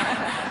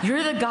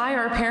 you're the guy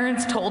our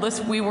parents told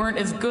us we weren't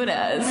as good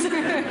as.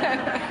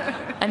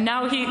 And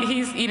now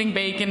he's eating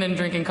bacon and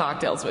drinking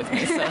cocktails with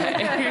me, so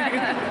hey.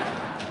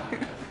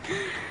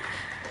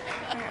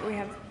 All right, we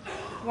have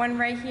one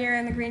right here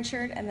in the green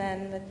shirt, and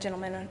then the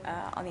gentleman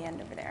on the end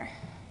over there.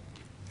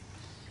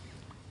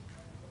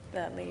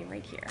 The lady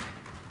right here.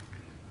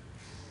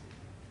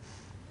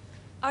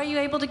 Are you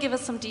able to give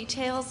us some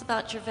details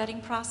about your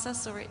vetting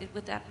process, or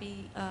would that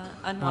be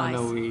unwise?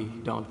 No, we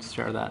don't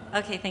share that.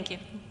 Okay, thank you.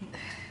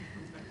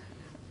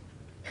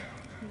 The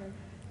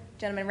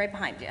gentleman right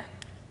behind you.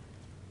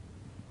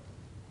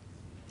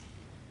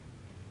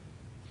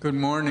 Good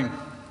morning.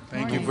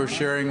 Thank you for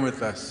sharing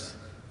with us.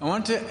 I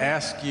want to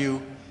ask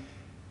you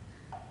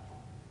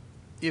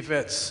if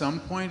at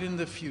some point in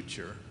the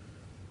future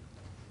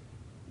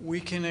we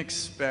can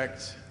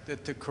expect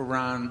that the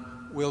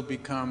Quran will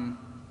become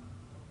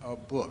a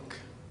book,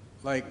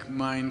 like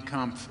Mein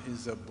Kampf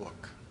is a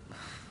book.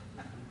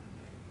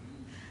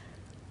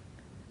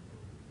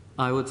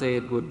 I would say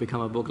it would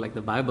become a book like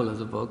the Bible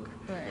is a book.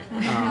 Right.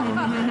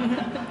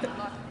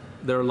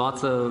 There are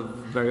lots of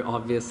very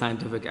obvious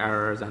scientific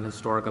errors and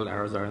historical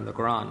errors are in the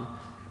Quran.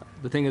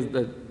 The thing is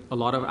that a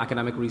lot of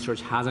academic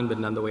research hasn't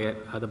been done the way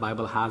the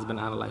Bible has been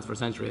analyzed for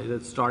centuries.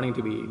 It's starting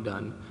to be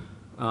done.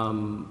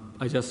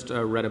 I just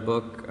read a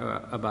book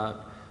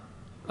about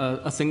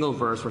a single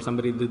verse where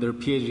somebody did their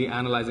PhD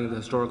analyzing the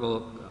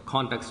historical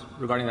context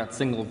regarding that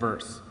single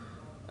verse.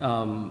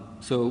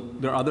 So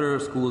there are other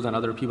schools and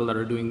other people that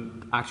are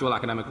doing actual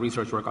academic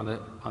research work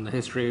on the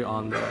history,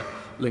 on the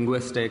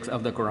linguistics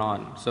of the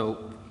Quran.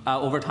 So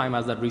over time,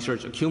 as that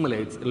research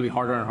accumulates, it'll be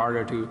harder and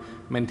harder to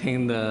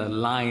maintain the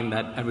line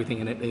that everything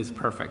in it is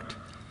perfect.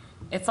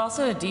 It's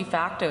also a de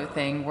facto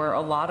thing where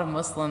a lot of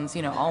Muslims,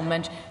 you know,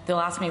 they'll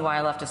ask me why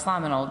I left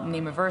Islam and I'll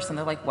name a verse and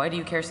they're like, why do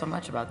you care so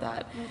much about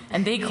that?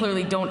 And they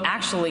clearly don't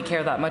actually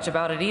care that much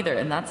about it either,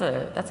 and that's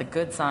a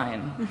good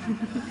sign.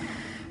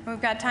 We've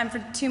got time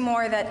for two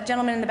more. That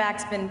gentleman in the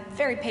back's been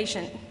very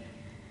patient.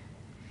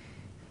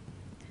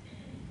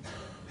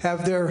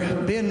 Have there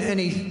been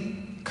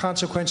any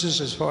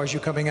consequences as far as you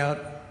coming out,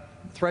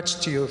 threats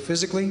to you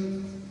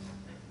physically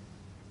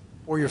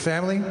or your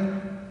family?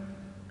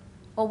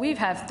 Well, we've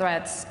had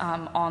threats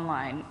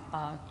online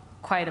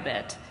quite a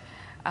bit,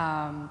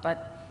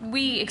 but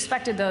we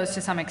expected those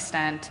to some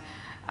extent.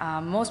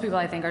 Most people,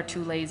 I think, are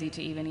too lazy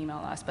to even email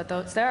us, but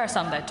there are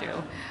some that do.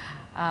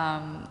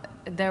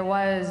 There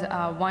was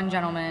one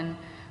gentleman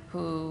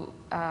who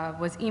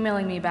was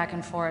emailing me back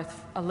and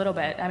forth a little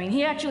bit. I mean,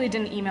 he actually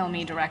didn't email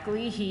me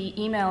directly. He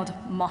emailed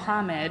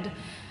Mohammed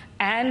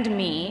and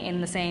me in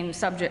the same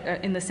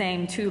subject, in the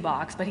same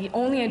toolbox, but he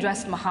only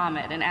addressed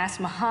Mohammed and asked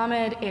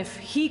Mohammed if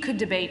he could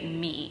debate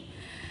me.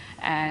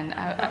 And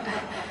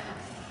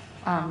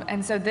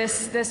so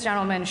this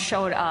gentleman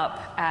showed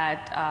up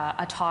at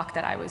a talk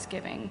that I was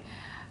giving.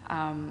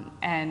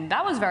 And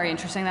that was very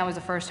interesting. That was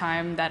the first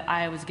time that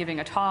I was giving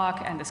a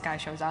talk and this guy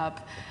shows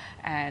up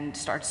and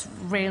starts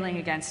railing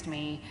against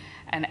me,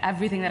 and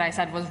everything that I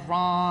said was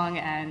wrong,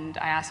 and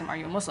I asked him, are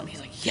you a Muslim? He's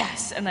like,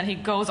 yes, and then he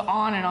goes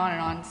on and on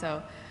and on.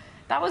 So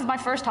that was my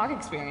first talk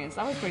experience.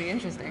 That was pretty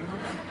interesting.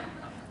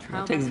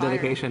 It takes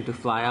dedication to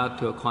fly out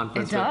to a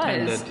conference to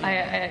attend it.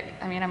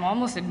 I mean, I'm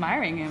almost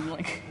admiring him.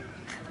 Like,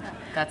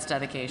 that's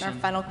dedication. Our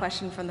final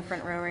question from the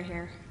front row right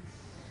here.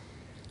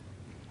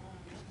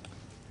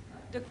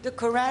 The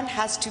Quran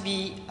has to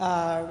be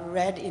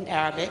read in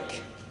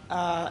Arabic,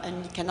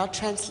 and you cannot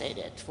translate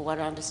it. For what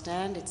I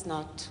understand, it's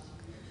not.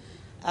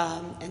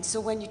 And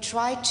so when you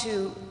try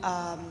to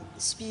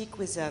speak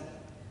with a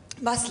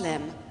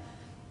Muslim,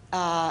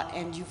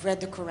 and you've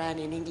read the Quran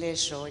in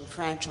English or in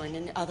French or in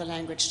any other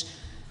language,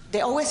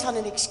 they always find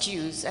an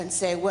excuse and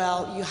say,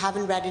 well, you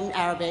haven't read it in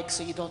Arabic,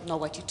 so you don't know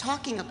what you're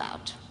talking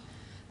about.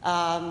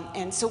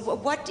 And so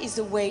what is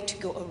the way to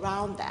go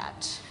around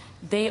that?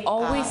 They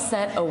always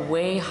set a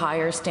way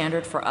higher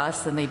standard for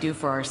us than they do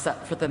for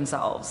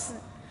themselves.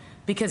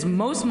 Because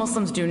most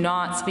Muslims do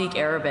not speak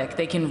Arabic.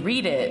 They can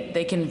read it,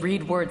 they can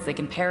read words, they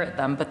can parrot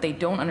them, but they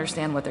don't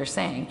understand what they're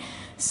saying.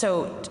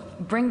 So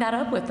bring that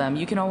up with them.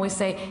 You can always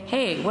say,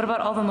 hey, what about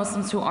all the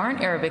Muslims who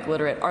aren't Arabic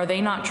literate? Are they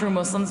not true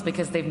Muslims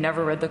because they've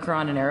never read the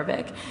Quran in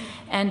Arabic?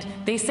 And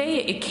they say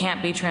it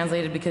can't be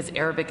translated because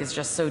Arabic is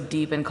just so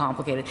deep and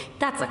complicated.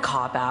 That's a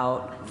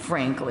cop-out,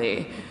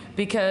 frankly.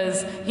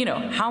 Because, you know,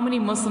 how many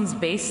Muslims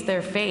base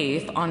their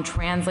faith on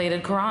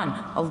translated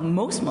Quran?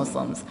 Most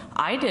Muslims.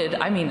 I did.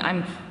 I mean,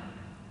 I'm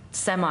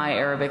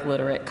semi-Arabic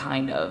literate,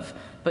 kind of.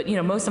 But, you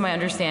know, most of my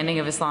understanding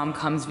of Islam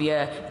comes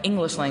via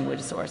English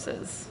language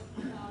sources.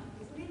 Isn't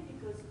it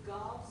because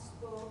God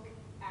spoke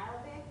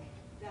Arabic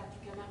that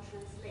you cannot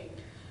translate?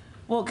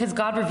 Well, because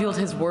God revealed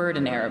his word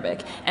in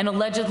Arabic. And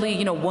allegedly,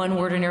 you know, one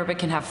word in Arabic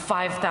can have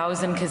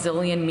 5,000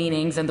 gazillion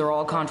meanings, and they're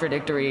all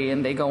contradictory,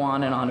 and they go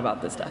on and on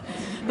about this stuff.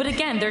 But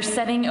again, they're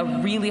setting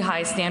a really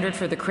high standard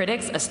for the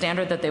critics, a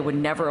standard that they would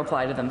never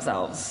apply to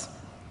themselves.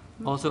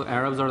 Also,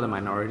 Arabs are the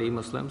minority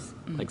Muslims.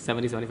 Like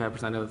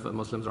 70–75% of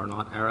Muslims are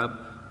not Arab.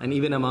 And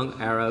even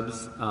among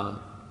Arabs,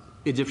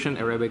 Egyptian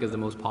Arabic is the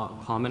most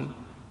common.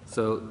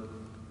 So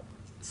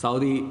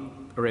Saudi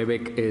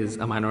Arabic is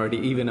a minority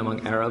even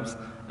among Arabs.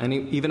 And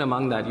even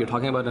among that, you're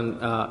talking about an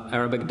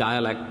Arabic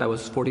dialect that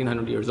was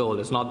 1,400 years old.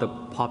 It's not the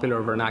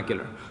popular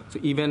vernacular. So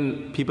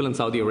even people in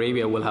Saudi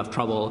Arabia will have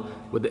trouble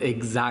with the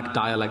exact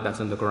dialect that's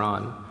in the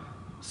Quran.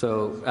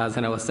 So as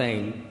Heina was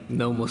saying,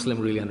 no Muslim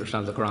really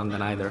understands the Quran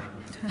then either.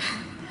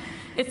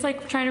 It's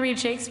like trying to read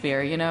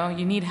Shakespeare, you know,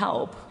 you need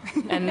help.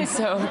 And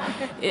so,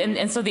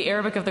 and so the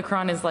Arabic of the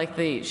Quran is like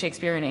the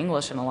Shakespeare in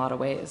English in a lot of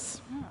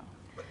ways.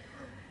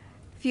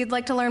 If you'd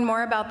like to learn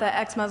more about the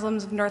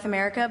ex-Muslims of North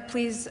America,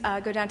 please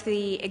go down to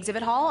the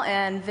exhibit hall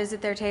and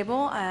visit their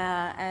table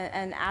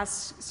and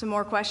ask some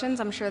more questions.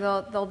 I'm sure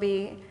they'll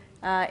be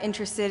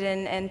interested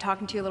in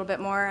talking to you a little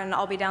bit more, and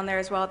I'll be down there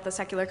as well at the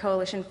Secular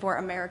Coalition for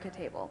America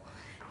table.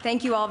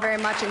 Thank you all very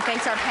much, and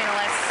thanks our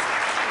panelists.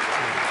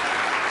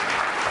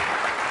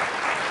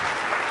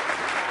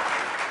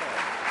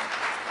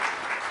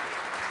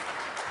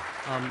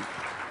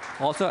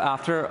 Also,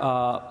 after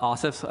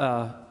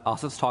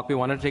Asif's talk, we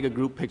wanted to take a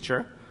group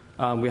picture.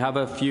 We have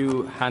a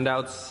few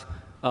handouts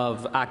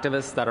of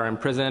activists that are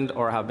imprisoned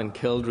or have been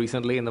killed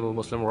recently in the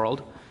Muslim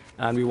world.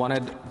 And we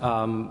wanted,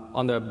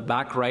 on the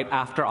back right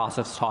after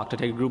Asif's talk, to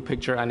take a group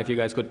picture, and if you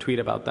guys could tweet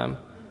about them.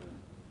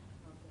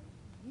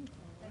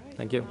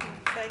 Thank you.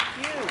 Thank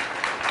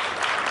you.